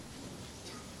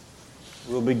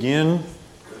We'll begin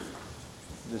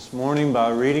this morning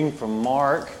by reading from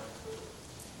Mark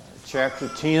chapter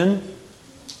 10,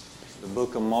 the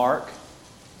book of Mark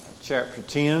chapter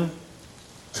 10,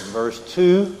 verse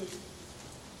 2,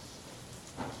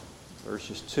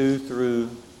 verses 2 through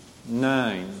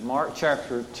 9. Mark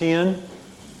chapter 10,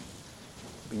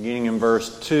 beginning in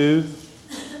verse 2,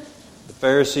 the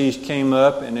Pharisees came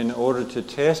up and in order to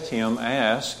test him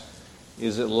asked,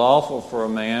 "Is it lawful for a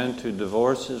man to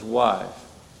divorce his wife?"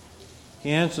 He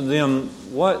answered them,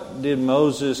 "What did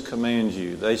Moses command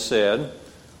you?" They said,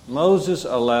 "Moses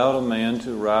allowed a man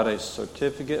to write a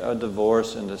certificate of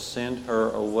divorce and to send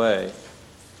her away."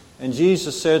 And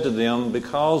Jesus said to them,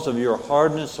 "Because of your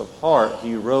hardness of heart,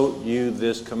 he wrote you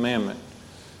this commandment.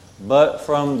 But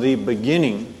from the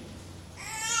beginning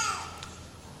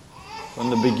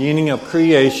of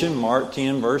creation," Mark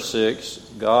 10, verse 6,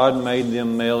 "God made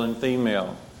them male and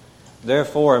female.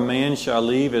 Therefore a man shall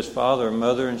leave his father and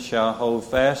mother and shall hold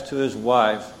fast to his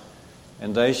wife,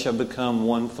 and they shall become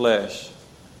one flesh.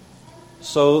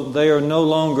 So they are no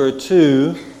longer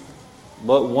two,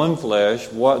 but one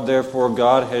flesh. What therefore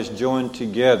God has joined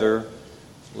together,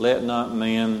 let not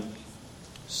man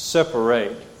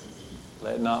separate.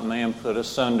 Let not man put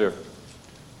asunder."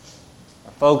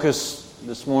 Our focus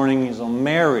this morning is on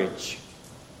marriage.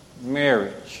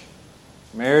 Marriage.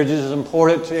 Marriage is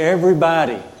important to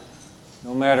everybody,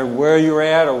 no matter where you're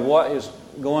at or what is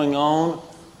going on,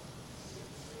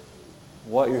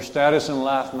 what your status in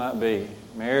life might be.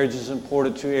 Marriage is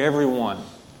important to everyone.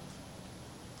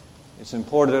 It's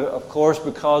important, of course,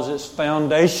 because it's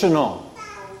foundational.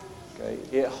 Okay?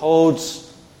 It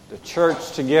holds the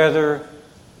church together.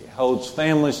 It holds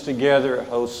families together. It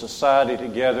holds society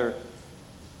together.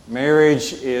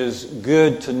 Marriage is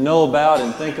good to know about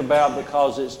and think about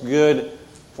because it's good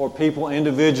for people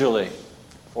individually,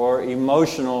 for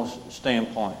emotional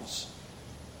standpoints,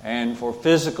 and for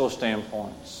physical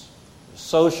standpoints,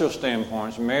 social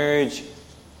standpoints. Marriage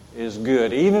is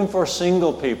good, even for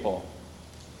single people.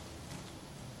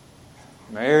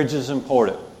 Marriage is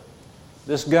important.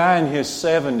 This guy in his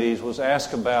 70s was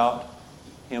asked about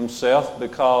himself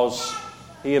because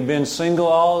he had been single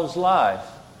all his life.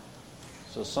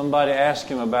 So somebody asked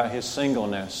him about his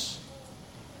singleness.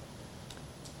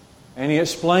 And he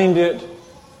explained it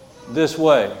this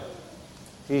way.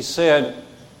 He said,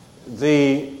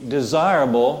 "The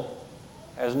desirable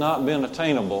has not been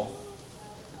attainable,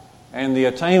 and the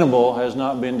attainable has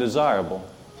not been desirable.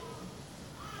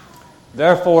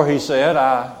 Therefore," he said,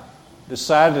 "I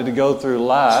decided to go through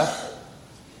life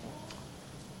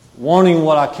wanting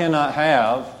what I cannot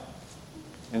have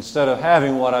instead of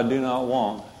having what I do not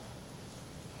want."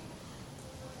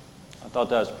 I thought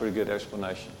that was a pretty good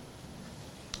explanation.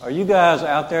 Are you guys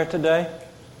out there today?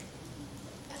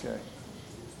 Okay.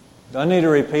 Do I need to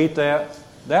repeat that?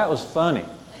 That was funny.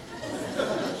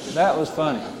 That was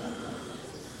funny.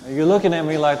 You're looking at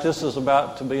me like this is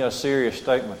about to be a serious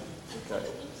statement. Okay.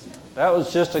 That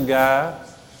was just a guy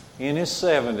in his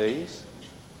 70s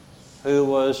who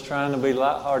was trying to be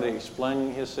lighthearted,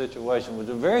 explaining his situation. It was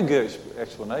a very good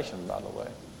explanation, by the way.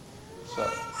 So,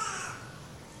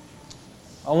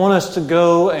 I want us to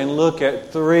go and look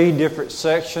at 3 different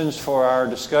sections for our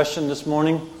discussion this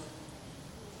morning.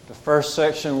 The first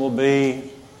section will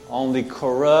be on the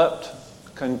corrupt,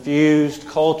 confused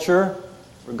culture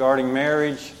regarding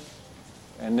marriage.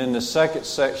 And then the second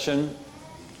section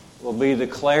will be the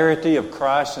clarity of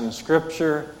Christ in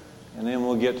Scripture. And then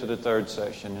we'll get to the third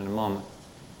section in a moment.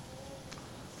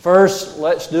 First,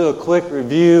 let's do a quick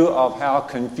review of how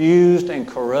confused and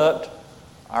corrupt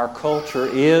our culture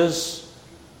is.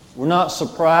 We're not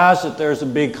surprised that there's a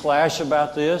big clash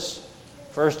about this.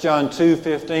 1 John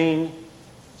 2:15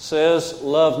 says,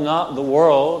 "Love not the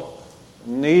world,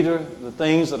 neither the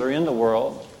things that are in the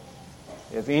world.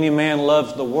 If any man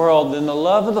loves the world, then the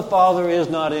love of the Father is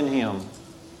not in him."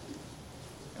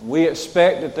 And we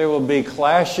expect that there will be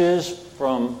clashes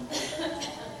from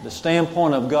the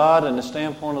standpoint of God and the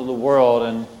standpoint of the world.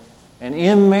 And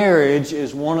in marriage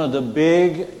is one of the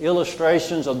big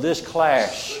illustrations of this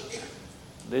clash.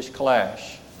 This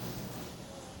clash.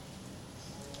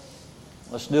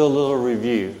 Let's do a little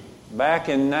review. Back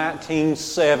in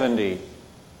 1970,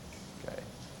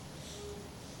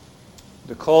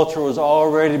 the culture was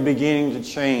already beginning to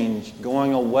change,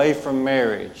 going away from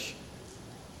marriage.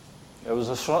 There was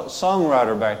a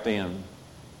songwriter back then.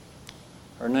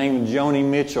 Her name was Joni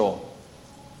Mitchell.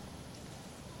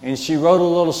 And she wrote a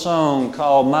little song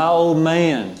called "My Old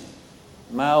Man,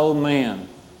 My Old Man."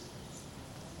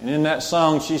 And in that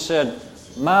song she said,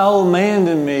 "My old man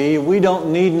and me, we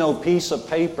don't need no piece of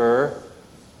paper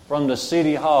from the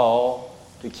city hall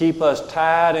to keep us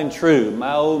tied and true.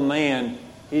 My old man,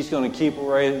 he's going to keep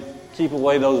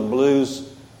away those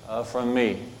blues from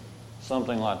me.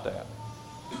 Something like that.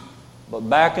 But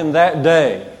back in that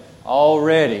day,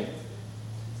 already,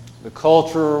 the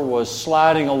culture was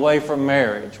sliding away from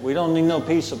marriage. We don't need no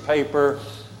piece of paper.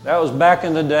 That was back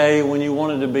in the day when you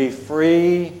wanted to be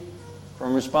free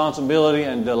from responsibility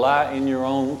and delight in your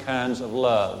own kinds of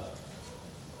love.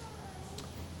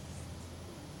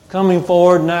 Coming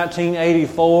forward,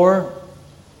 1984.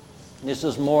 This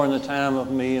is more in the time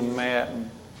of me and Matt and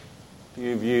a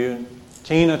few of you.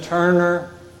 Tina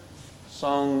Turner,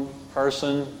 song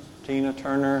person, Tina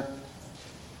Turner.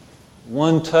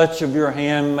 One touch of your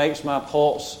hand makes my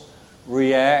pulse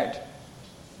react.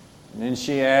 And then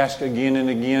she asked again and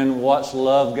again, what's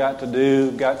love got to do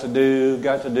with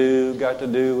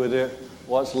it?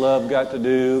 What's love got to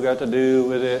do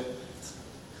with it?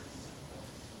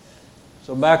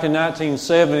 So back in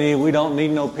 1970, we don't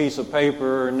need no piece of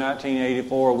paper. In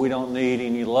 1984, we don't need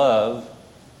any love.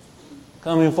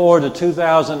 Coming forward to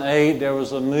 2008, there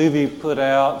was a movie put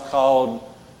out called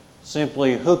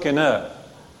simply Hooking Up.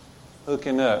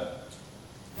 Hooking Up.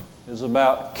 It's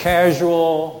about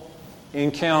casual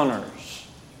encounters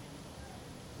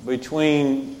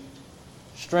between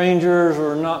strangers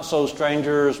or not so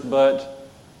strangers, but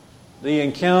the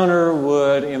encounter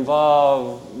would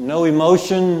involve no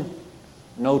emotion,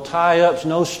 no tie-ups,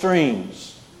 no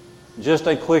strings, just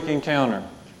a quick encounter.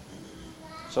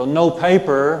 So no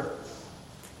paper,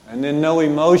 and then no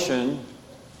emotion,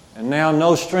 and now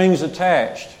no strings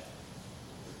attached.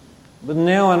 But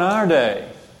now in our day,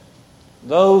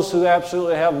 those who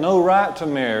absolutely have no right to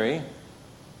marry,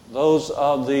 those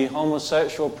of the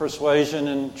homosexual persuasion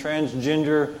and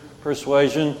transgender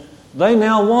persuasion, they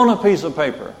now want a piece of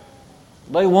paper.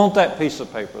 They want that piece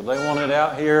of paper. They want it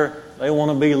out here. They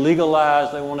want to be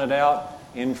legalized. They want it out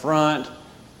in front.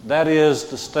 That is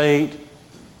the state,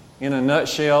 in a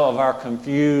nutshell, of our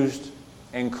confused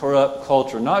and corrupt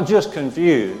culture. Not just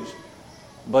confused,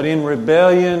 but in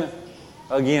rebellion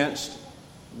against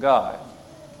God.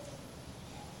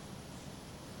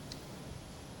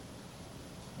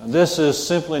 This is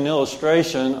simply an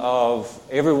illustration of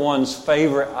everyone's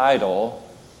favorite idol,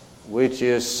 which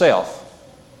is self.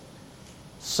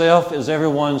 Self is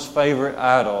everyone's favorite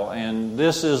idol, and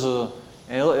this is an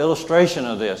illustration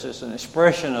of this. It's an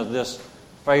expression of this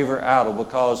favorite idol,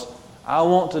 because I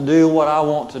want to do what I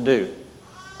want to do.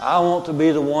 I want to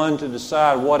be the one to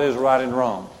decide what is right and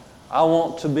wrong. I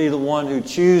want to be the one who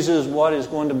chooses what is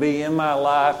going to be in my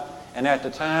life and at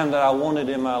the time that I want it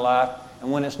in my life,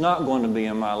 and when it's not going to be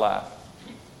in my life.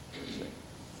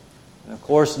 And of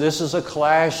course, this is a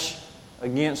clash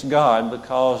against God,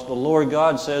 because the Lord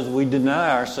God says we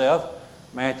deny ourselves,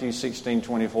 Matthew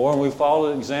 16:24, and we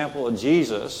follow the example of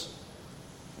Jesus.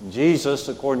 And Jesus,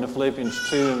 according to Philippians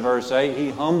 2 and verse 8,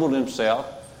 He humbled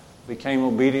Himself, became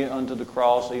obedient unto the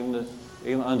cross, even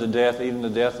unto death, even the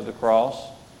death of the cross.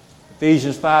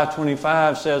 Ephesians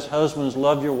 5:25 says, husbands,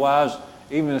 love your wives,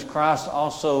 even as Christ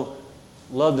also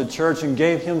loved the church and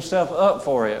gave Himself up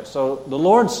for it. So the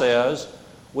Lord says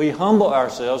we humble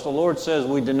ourselves. The Lord says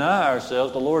we deny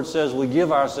ourselves. The Lord says we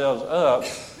give ourselves up.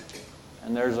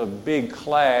 And there's a big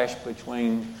clash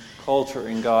between culture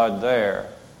and God there.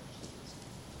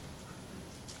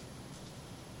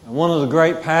 And one of the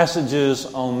great passages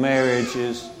on marriage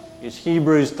is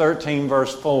Hebrews 13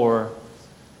 verse 4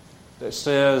 that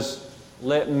says,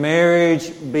 let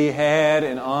marriage be had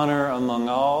in honor among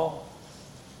all,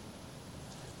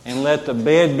 and let the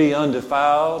bed be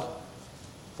undefiled,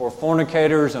 for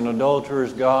fornicators and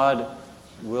adulterers God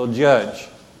will judge.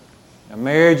 Now,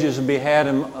 marriage is to be had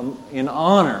in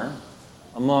honor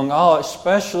among all,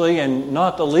 especially and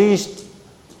not the least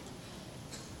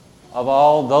of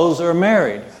all those that are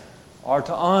married, are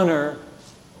to honor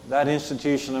that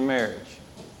institution of marriage.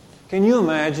 Can you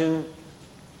imagine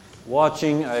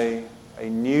watching a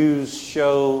news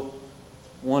show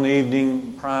one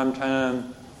evening, prime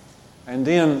time, and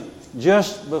then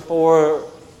just before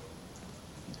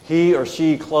he or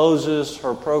she closes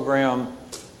her program,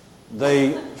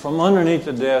 they, from underneath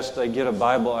the desk, they get a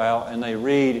Bible out and they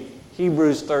read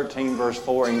Hebrews 13 verse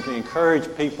 4 and can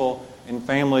encourage people and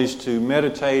families to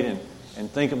meditate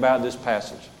and think about this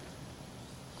passage.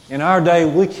 In our day,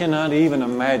 we cannot even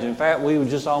imagine. In fact, we would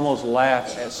just almost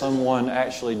laugh at someone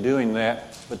actually doing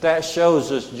that. But that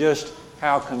shows us just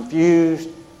how confused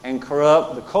and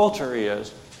corrupt the culture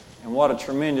is, and what a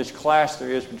tremendous clash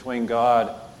there is between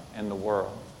God and the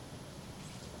world.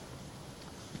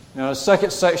 Now, the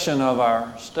second section of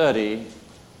our study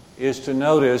is to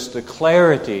notice the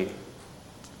clarity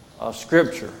of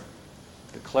Scripture.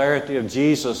 the clarity of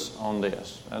Jesus on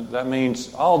this. That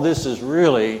means all this is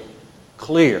really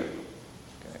clear.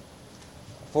 Okay.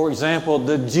 For example,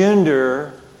 the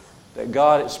gender that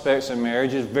God expects in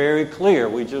marriage is very clear.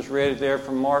 We just read it there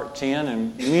from Mark 10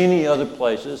 and many other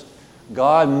places.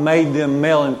 God made them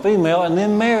male and female and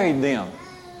then married them.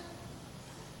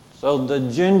 So the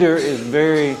gender is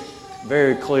very,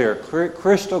 very clear.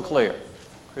 Crystal clear.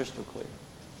 Crystal clear.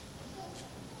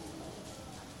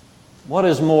 What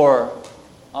is more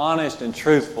honest and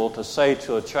truthful to say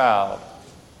to a child?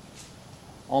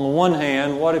 On the one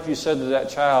hand, what if you said to that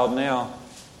child, now,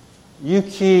 you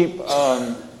keep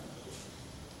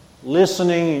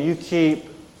listening and you keep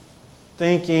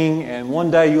thinking, and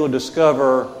one day you'll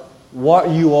discover what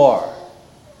you are?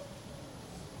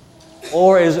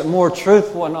 Or is it more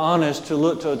truthful and honest to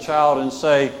look to a child and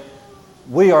say,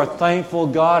 we are thankful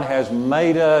God has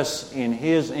made us in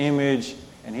His image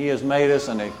and He has made us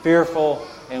in a fearful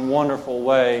and wonderful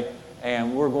way,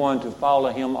 and we're going to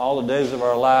follow Him all the days of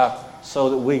our life so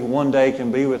that we one day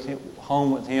can be with Him,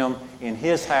 home with Him in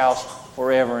His house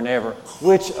forever and ever.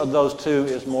 Which of those two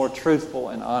is more truthful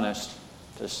and honest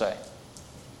to say?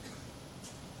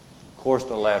 Of course,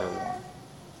 the latter one.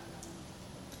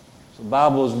 So the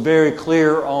Bible is very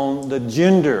clear on the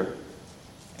gender,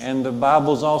 and the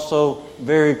Bible is also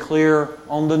very clear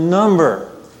on the number.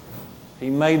 He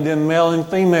made them male and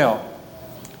female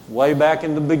way back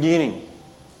in the beginning.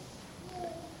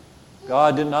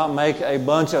 God did not make a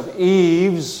bunch of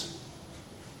Eves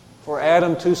for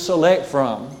Adam to select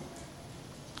from.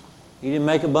 He didn't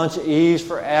make a bunch of Eves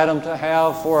for Adam to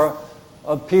have for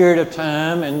a period of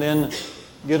time and then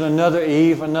get another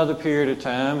Eve another period of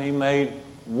time. He made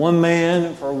one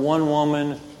man for one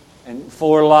woman and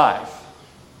for life.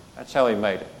 That's how He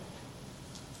made it.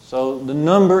 So the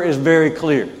number is very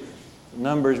clear. The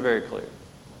number is very clear.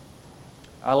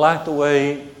 I like the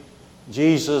way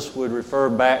Jesus would refer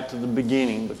back to the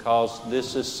beginning because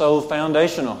this is so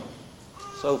foundational.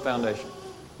 So foundational.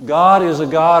 God is a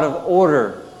God of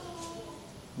order,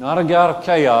 not a God of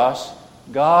chaos.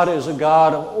 God is a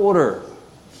God of order.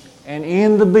 And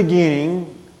in the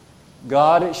beginning,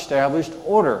 God established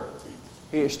order.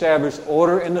 He established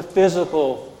order in the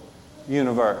physical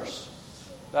universe.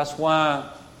 That's why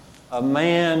a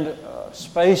manned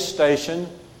space station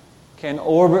can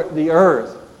orbit the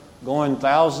Earth going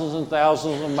thousands and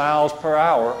thousands of miles per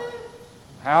hour.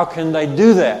 How can they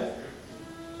do that?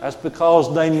 That's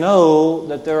because they know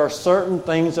that there are certain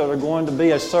things that are going to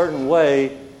be a certain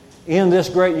way in this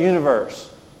great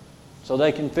universe. So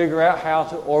they can figure out how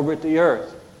to orbit the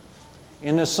Earth.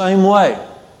 In the same way,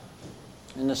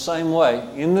 in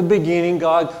the beginning,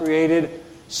 God created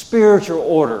spiritual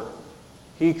order.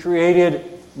 He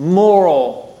created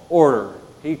moral order.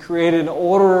 He created an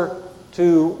order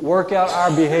to work out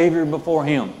our behavior before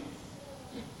Him.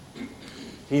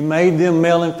 He made them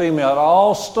male and female. It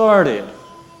all started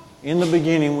in the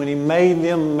beginning when He made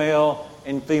them male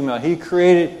and female. He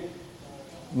created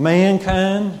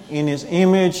mankind in His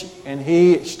image, and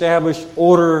He established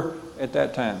order at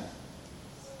that time.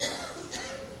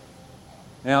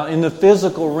 Now, in the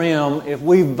physical realm, if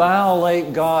we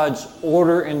violate God's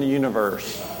order in the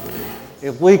universe,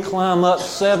 if we climb up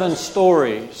 7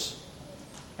 stories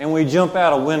and we jump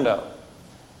out a window,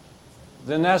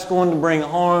 then that's going to bring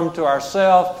harm to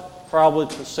ourselves, probably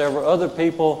to several other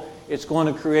people. It's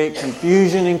going to create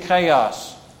confusion and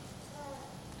chaos.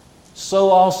 So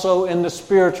also in the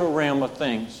spiritual realm of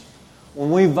things.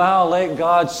 When we violate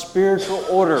God's spiritual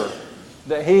order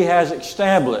that He has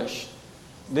established,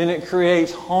 then it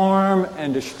creates harm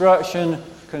and destruction,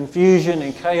 confusion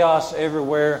and chaos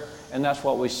everywhere, and that's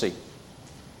what we see.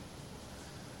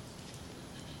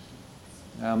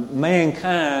 Now,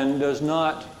 mankind has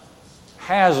not.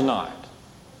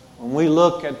 When we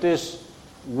look at this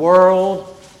world,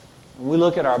 when we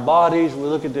look at our bodies, we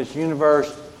look at this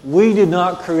universe, we did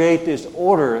not create this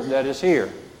order that is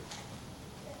here.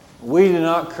 We did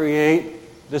not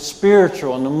create the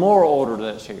spiritual and the moral order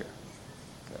that's here.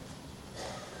 Okay.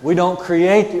 We don't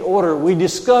create the order, we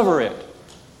discover it.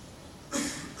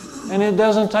 And it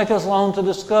doesn't take us long to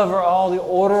discover all the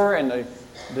order and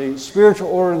the spiritual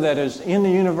order that is in the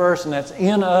universe and that's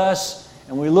in us.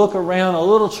 And we look around, a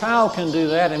little child can do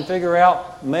that and figure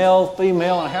out male,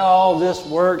 female, and how all this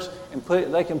works, and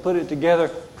they can put it together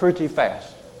pretty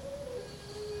fast.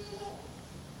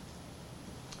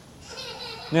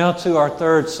 Now to our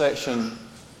third section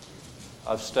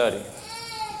of study.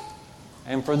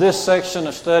 And for this section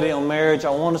of study on marriage, I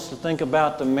want us to think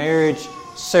about the marriage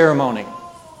ceremony.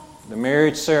 The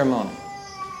marriage ceremony.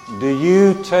 Do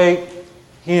you take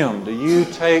him, do you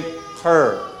take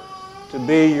her to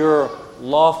be your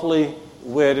lawfully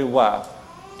wedded wife?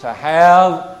 to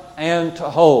have and to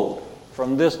hold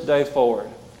from this day forward,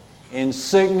 in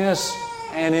sickness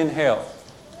and in health,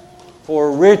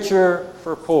 for richer,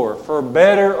 for poor, for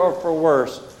better or for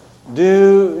worse,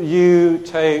 do you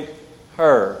take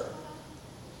her.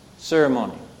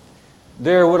 Ceremony.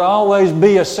 There would always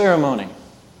be a ceremony.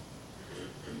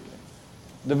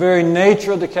 The very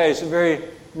nature of the case,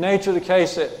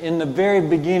 that in the very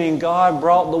beginning God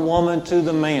brought the woman to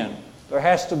the man. There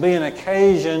has to be an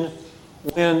occasion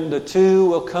when the two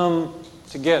will come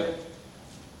together.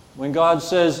 When God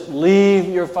says, leave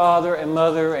your father and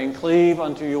mother and cleave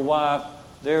unto your wife,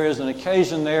 there is an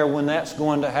occasion there when that's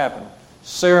going to happen.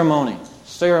 Ceremony,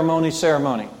 ceremony,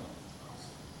 ceremony.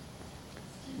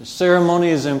 The ceremony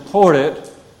is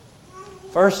important,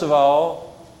 first of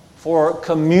all, for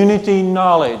community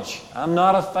knowledge. I'm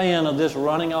not a fan of this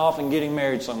running off and getting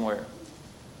married somewhere.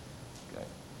 Okay.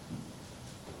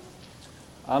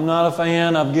 I'm not a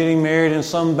fan of getting married in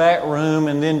some back room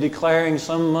and then declaring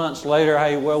some months later,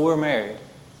 hey, well, we're married.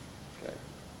 Okay.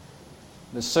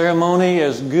 The ceremony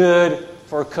is good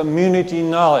for community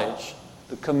knowledge.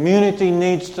 The community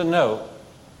needs to know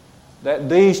that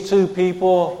these two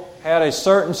people had a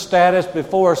certain status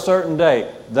before a certain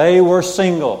day. They were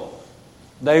single.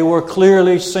 They were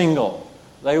clearly single.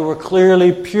 They were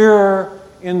clearly pure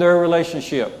in their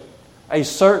relationship. A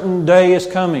certain day is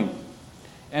coming.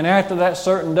 And after that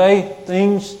certain day,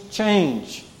 things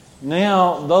change.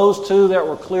 Now, those two that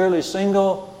were clearly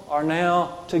single are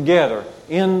now together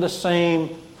in the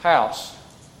same house,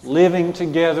 living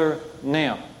together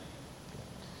now.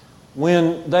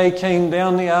 When they came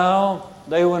down the aisle,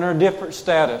 they were in a different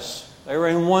status. They were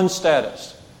in one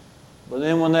status. But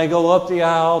then when they go up the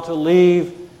aisle to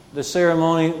leave the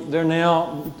ceremony,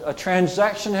 a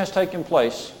transaction has taken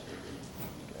place.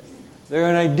 They're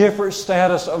in a different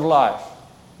status of life.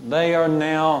 They are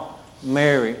now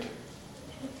married.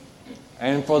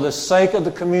 And for the sake of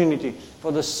the community,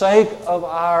 for the sake of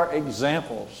our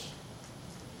examples,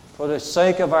 for the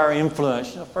sake of our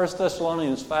influence, 1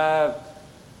 Thessalonians 5,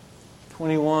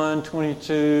 21,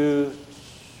 22,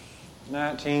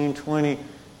 19, 20,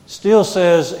 still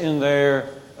says in there,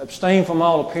 abstain from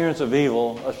all appearance of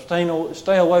evil,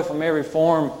 stay away from every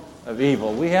form of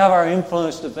evil. We have our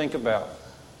influence to think about.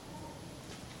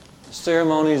 The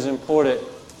ceremony is important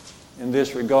in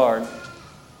this regard.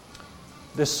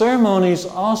 The ceremony is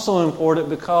also important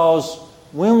because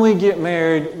when we get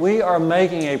married, we are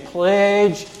making a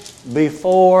pledge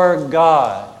before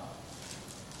God.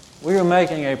 We are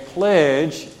making a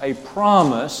pledge, a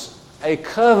promise, a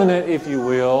covenant, if you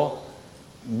will,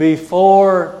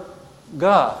 before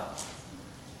God.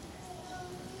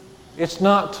 It's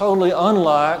not totally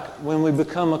unlike when we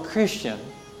become a Christian.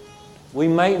 We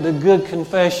make the good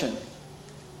confession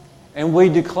and we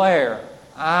declare,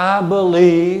 I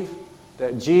believe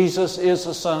that Jesus is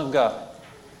the Son of God.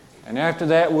 And after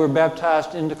that, we're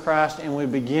baptized into Christ and we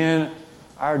begin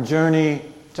our journey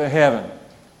to heaven.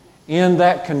 In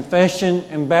that confession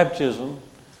and baptism,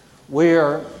 we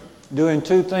are doing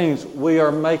two things. We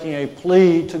are making a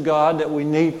plea to God that we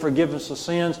need forgiveness of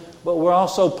sins, but we're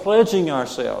also pledging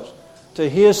ourselves to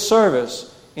His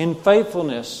service in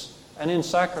faithfulness and in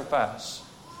sacrifice.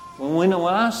 When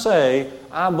I say,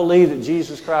 I believe that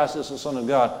Jesus Christ is the Son of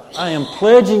God, I am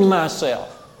pledging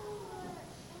myself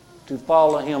to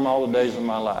follow Him all the days of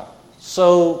my life.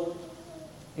 So,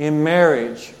 in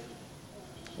marriage,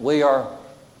 we are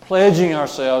pledging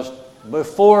ourselves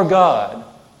before God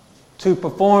to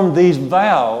perform these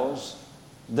vows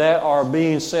that are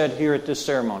being said here at this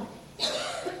ceremony.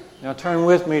 Now turn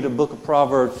with me to the book of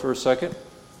Proverbs for a second.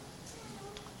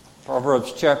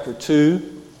 Proverbs chapter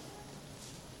 2.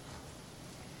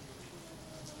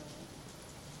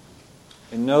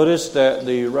 And notice that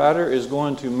the writer is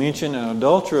going to mention an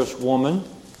adulterous woman,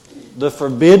 the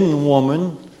forbidden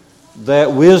woman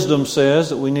that wisdom says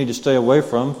that we need to stay away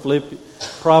from.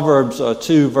 Proverbs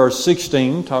 2 verse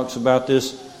 16 talks about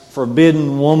this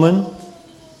forbidden woman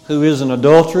who is an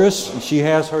adulteress, and she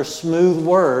has her smooth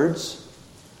words.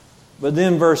 But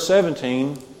then verse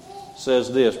 17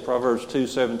 says this, Proverbs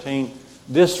 2:17,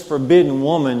 this forbidden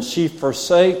woman, she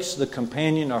forsakes the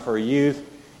companion of her youth,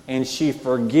 and she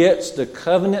forgets the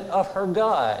covenant of her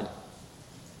God.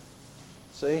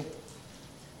 See?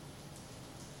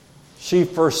 She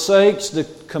forsakes the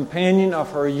companion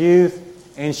of her youth,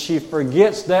 and she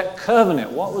forgets that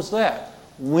covenant. What was that?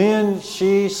 When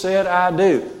she said, I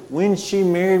do. When she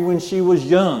married when she was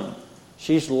young.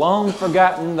 She's long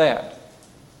forgotten that.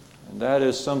 And that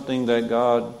is something that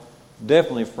God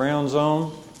definitely frowns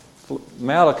on.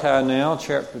 Malachi now,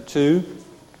 chapter 2.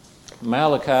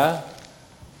 Malachi,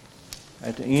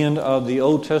 at the end of the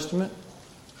Old Testament.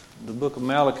 The book of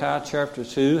Malachi, chapter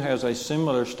 2, has a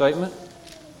similar statement.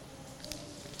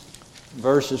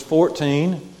 Verses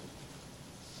 14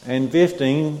 and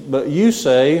 15, but you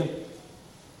say,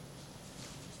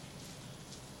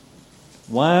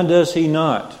 why does he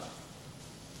not?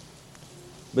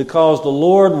 Because the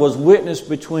Lord was witness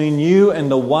between you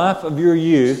and the wife of your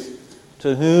youth,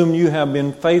 to whom you have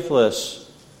been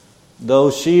faithless, though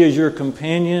she is your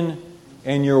companion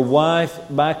and your wife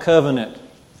by covenant.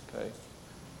 Okay.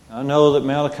 I know that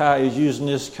Malachi is using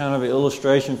this kind of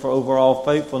illustration for overall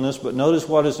faithfulness, but notice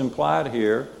what is implied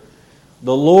here.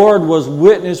 The Lord was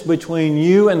witness between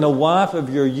you and the wife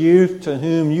of your youth, to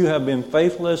whom you have been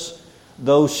faithless,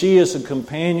 though she is a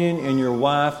companion and your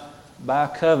wife by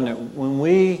covenant. When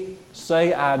we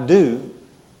say I do,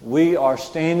 we are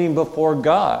standing before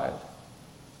God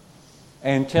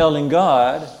and telling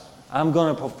God, I'm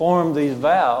going to perform these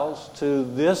vows to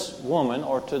this woman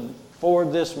or for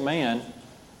this man,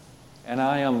 and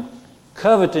I am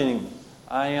coveting,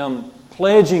 I am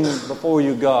pledging before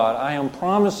you, God, I am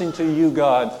promising to you,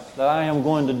 God, that I am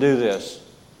going to do this.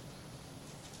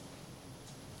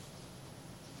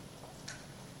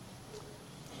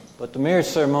 But the marriage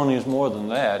ceremony is more than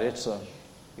that. It's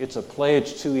a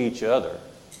pledge to each other.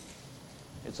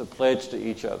 It's a pledge to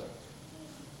each other.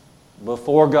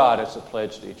 Before God, it's a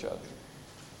pledge to each other.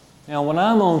 Now, when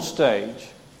I'm on stage,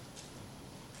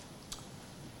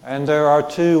 and there are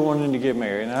two wanting to get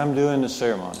married, and I'm doing the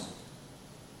ceremony,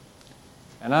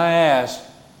 and I ask,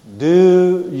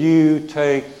 do you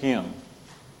take him?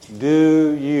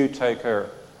 Do you take her?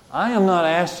 I am not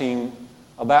asking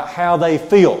about how they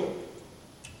feel.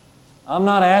 I'm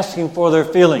not asking for their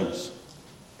feelings.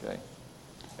 Okay.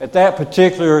 At that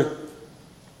particular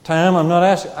time, I'm not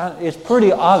asking. It's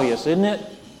pretty obvious, isn't it?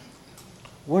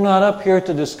 We're not up here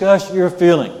to discuss your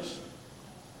feelings.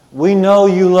 We know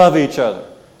you love each other.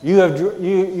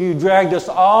 You dragged us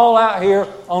all out here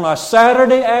on a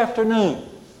Saturday afternoon.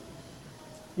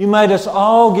 You made us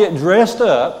all get dressed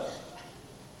up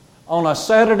on a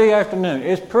Saturday afternoon.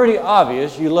 It's pretty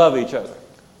obvious you love each other.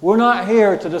 We're not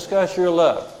here to discuss your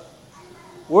love.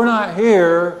 We're not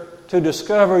here to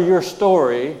discover your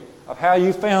story of how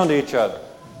you found each other.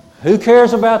 Who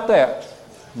cares about that?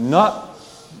 Not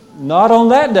on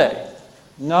that day.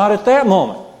 Not at that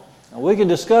moment. Now, we can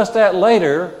discuss that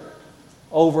later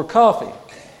over coffee.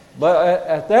 But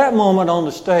at that moment on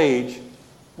the stage,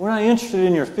 we're not interested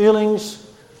in your feelings.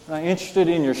 We're not interested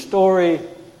in your story.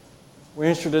 We're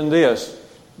interested in this.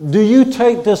 Do you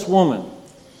take this woman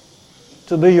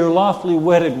to be your lawfully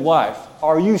wedded wife?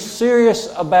 Are you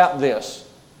serious about this?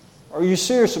 Are you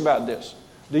serious about this?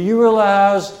 Do you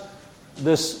realize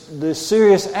this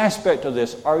serious aspect of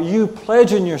this? Are you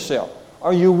pledging yourself?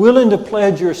 Are you willing to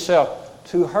pledge yourself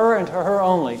to her and to her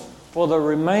only for the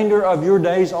remainder of your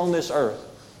days on this earth?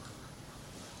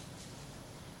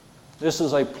 This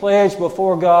is a pledge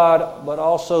before God, but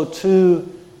also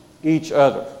to each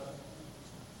other.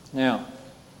 Now,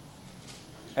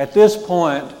 at this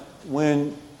point,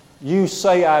 when you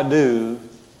say I do,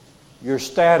 your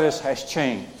status has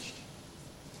changed.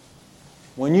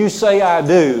 When you say I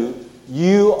do,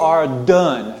 you are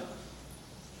done.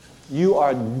 You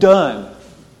are done.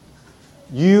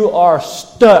 You are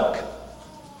stuck.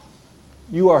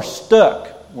 You are stuck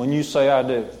when you say I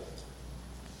do.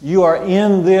 You are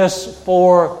in this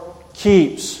for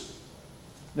keeps.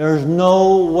 There's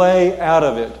no way out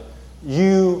of it.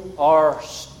 You are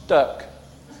stuck.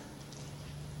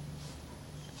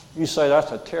 You say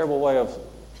that's a terrible way of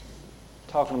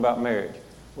talking about marriage.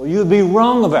 Well, you'd be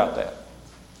wrong about that.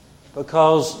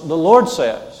 Because the Lord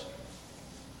says,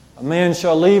 a man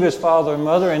shall leave his father and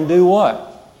mother and do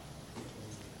what?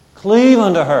 Cleave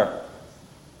unto her.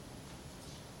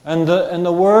 And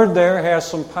the word there has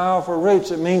some powerful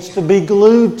roots. It means to be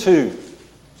glued to.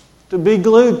 To be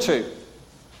glued to.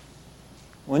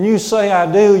 When you say I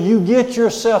do, you get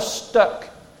yourself stuck.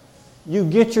 You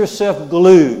get yourself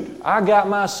glued. I got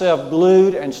myself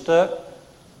glued and stuck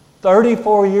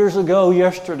 34 years ago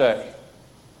yesterday.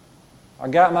 I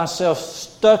got myself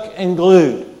stuck and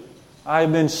glued.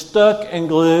 I've been stuck and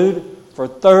glued for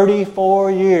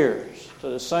 34 years to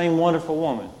the same wonderful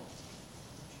woman.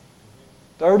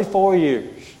 34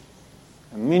 years.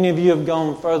 And many of you have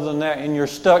gone further than that in your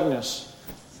stuckness.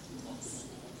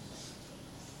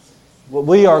 But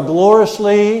we are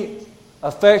gloriously,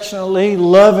 affectionately,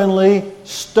 lovingly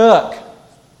stuck.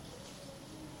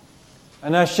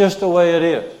 And that's just the way it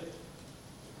is.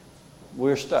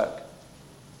 We're stuck.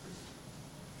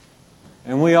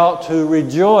 And we ought to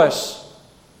rejoice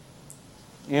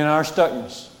in our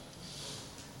stuckness.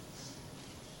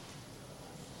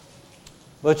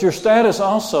 But your status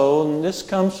also, and this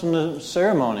comes from the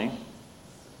ceremony,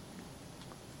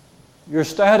 your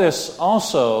status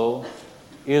also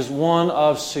is one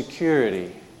of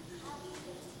security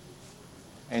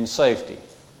and safety.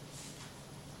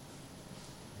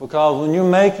 Because when you're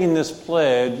making this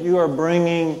pledge, you are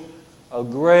bringing a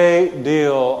great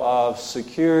deal of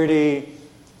security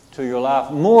to your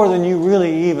life, more than you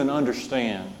really even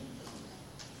understand.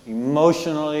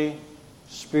 Emotionally,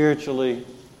 spiritually,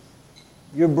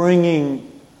 you're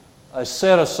bringing a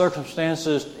set of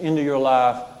circumstances into your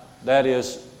life that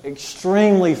is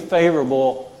extremely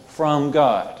favorable from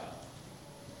God.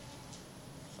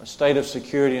 A state of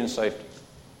security and safety.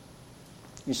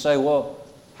 You say, well,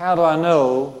 how do I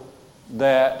know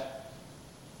that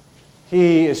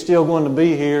he is still going to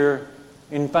be here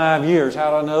in 5 years?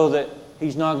 How do I know that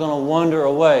he's not going to wander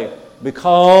away?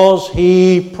 Because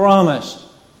he promised.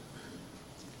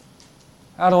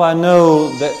 How do I know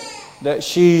that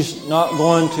she's not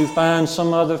going to find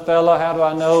some other fellow? How do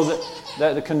I know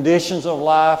that the conditions of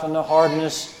life and the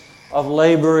hardness of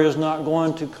labor is not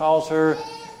going to cause her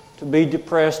to be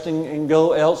depressed and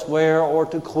go elsewhere or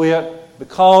to quit?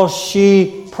 Because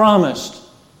she promised.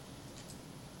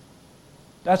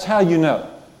 That's how you know.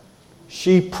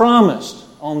 She promised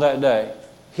on that day.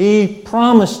 He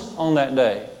promised on that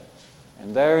day.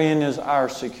 And therein is our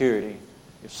security.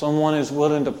 If someone is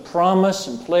willing to promise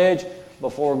and pledge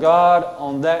before God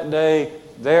on that day,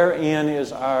 therein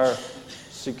is our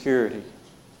security.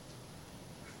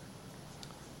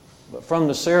 But from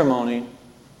the ceremony,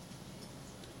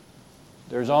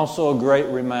 there's also a great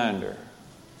reminder.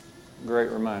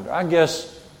 Great reminder. I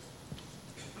guess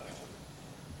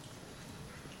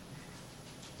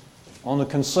on the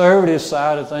conservative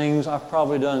side of things, I've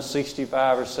probably done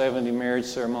 65 or 70 marriage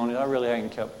ceremonies. I really haven't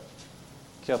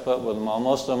kept up with them all.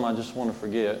 Most of them I just want to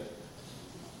forget.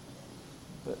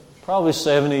 But probably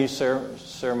 70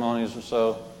 ceremonies or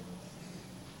so.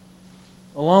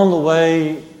 Along the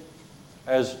way,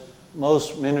 as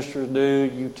most ministers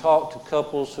do, you talk to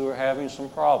couples who are having some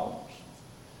problems.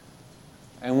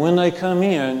 And when they come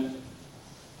in,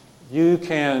 you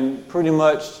can pretty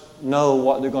much know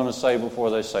what they're going to say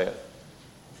before they say it.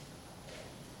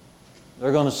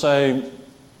 They're going to say,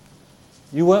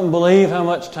 you wouldn't believe how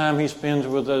much time he spends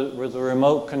with the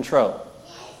remote control.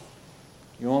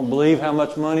 You won't believe how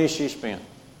much money she spent.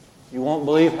 You won't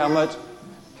believe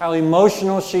how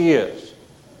emotional she is.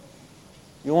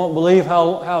 You won't believe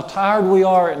how tired we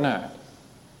are at night.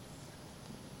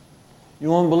 You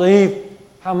won't believe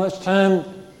how much time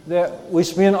that we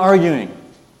spend arguing.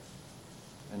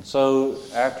 And so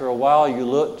after a while you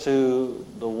look to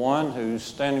the one who's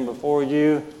standing before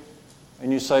you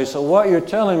and you say, so what you're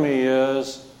telling me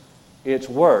is it's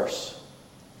worse.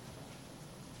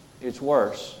 It's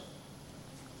worse.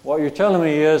 What you're telling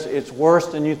me is it's worse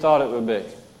than you thought it would be.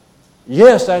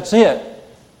 Yes, that's it.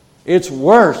 It's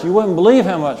worse. You wouldn't believe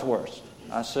how much worse.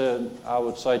 I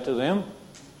would say to them,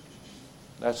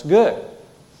 that's good.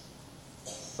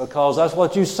 Because that's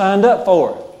what you signed up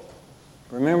for.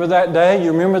 Remember that day?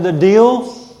 You remember the deal?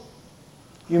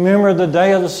 You remember the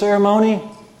day of the ceremony?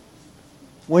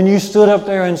 When you stood up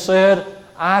there and said,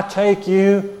 I take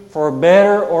you for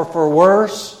better or for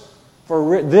worse.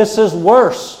 This is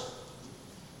worse.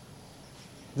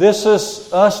 This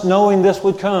is us knowing this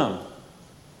would come.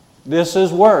 This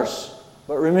is worse.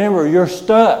 But remember, you're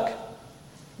stuck.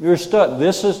 You're stuck.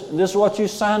 This is what you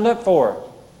signed up for.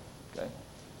 Okay.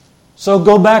 So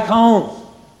go back home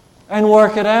and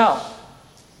work it out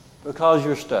because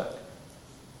you're stuck.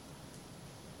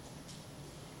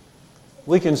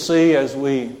 We can see as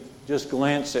we just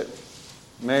glance at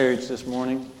marriage this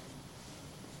morning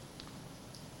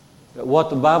that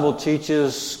what the Bible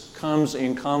teaches comes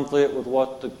in conflict with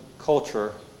what the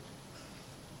culture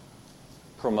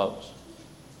promotes.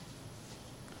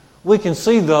 We can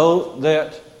see, though,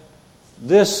 that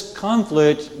this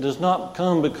conflict does not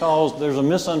come because there's a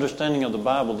misunderstanding of the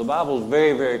Bible. The Bible is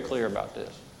very, very clear about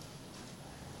this.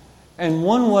 And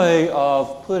one way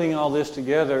of putting all this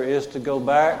together is to go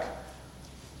back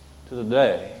to the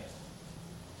day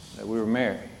that we were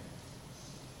married.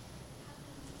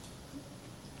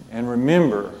 And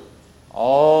remember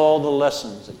all the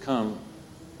lessons that come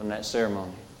from that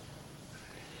ceremony.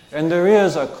 And there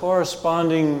is a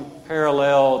corresponding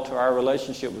parallel to our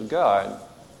relationship with God.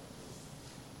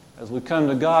 As we come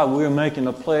to God, we are making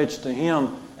a pledge to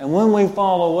Him. And when we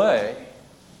fall away,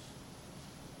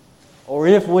 or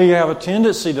if we have a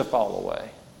tendency to fall away,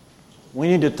 we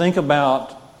need to think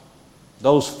about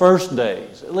those first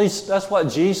days. At least that's what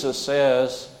Jesus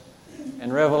says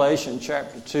in Revelation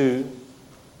chapter 2,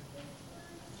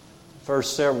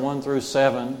 verse 1 through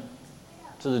 7.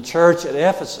 to the church at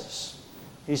Ephesus.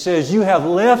 He says, you have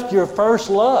left your first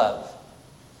love.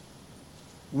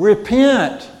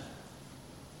 Repent.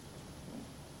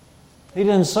 He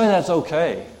didn't say that's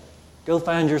okay. Go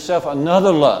find yourself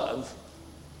another love.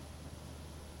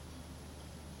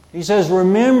 He says,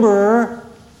 remember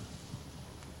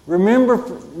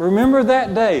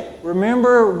that day.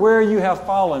 Remember where you have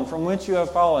fallen, from whence you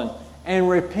have fallen, and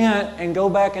repent and go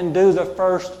back and do the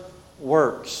first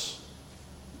works.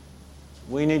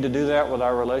 We need to do that with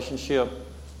our relationship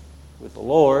with the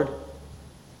Lord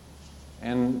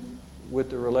and with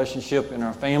the relationship in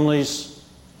our families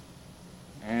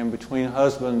and between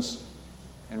husbands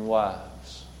and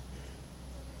wives.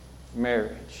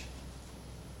 Marriage.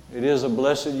 It is a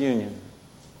blessed union.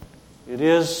 It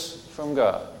is from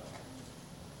God.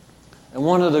 And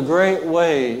one of the great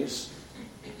ways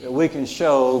that we can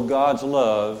show God's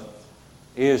love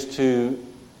is to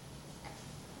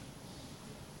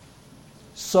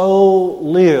so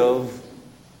live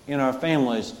in our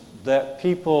families that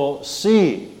people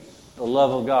see the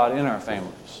love of God in our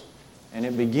families. And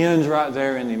it begins right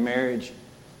there in the marriage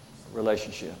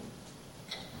relationship.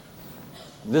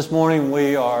 This morning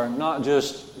we are not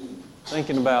just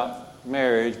thinking about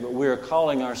marriage, but we are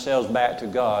calling ourselves back to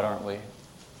God, aren't we?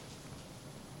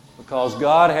 Because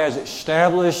God has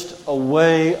established a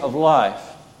way of life.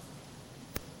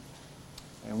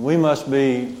 And we must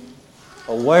be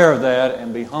aware of that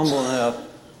and be humble enough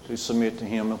to submit to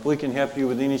Him. If we can help you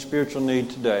with any spiritual need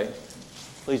today,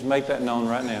 please make that known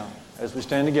right now as we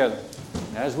stand together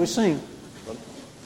and as we sing.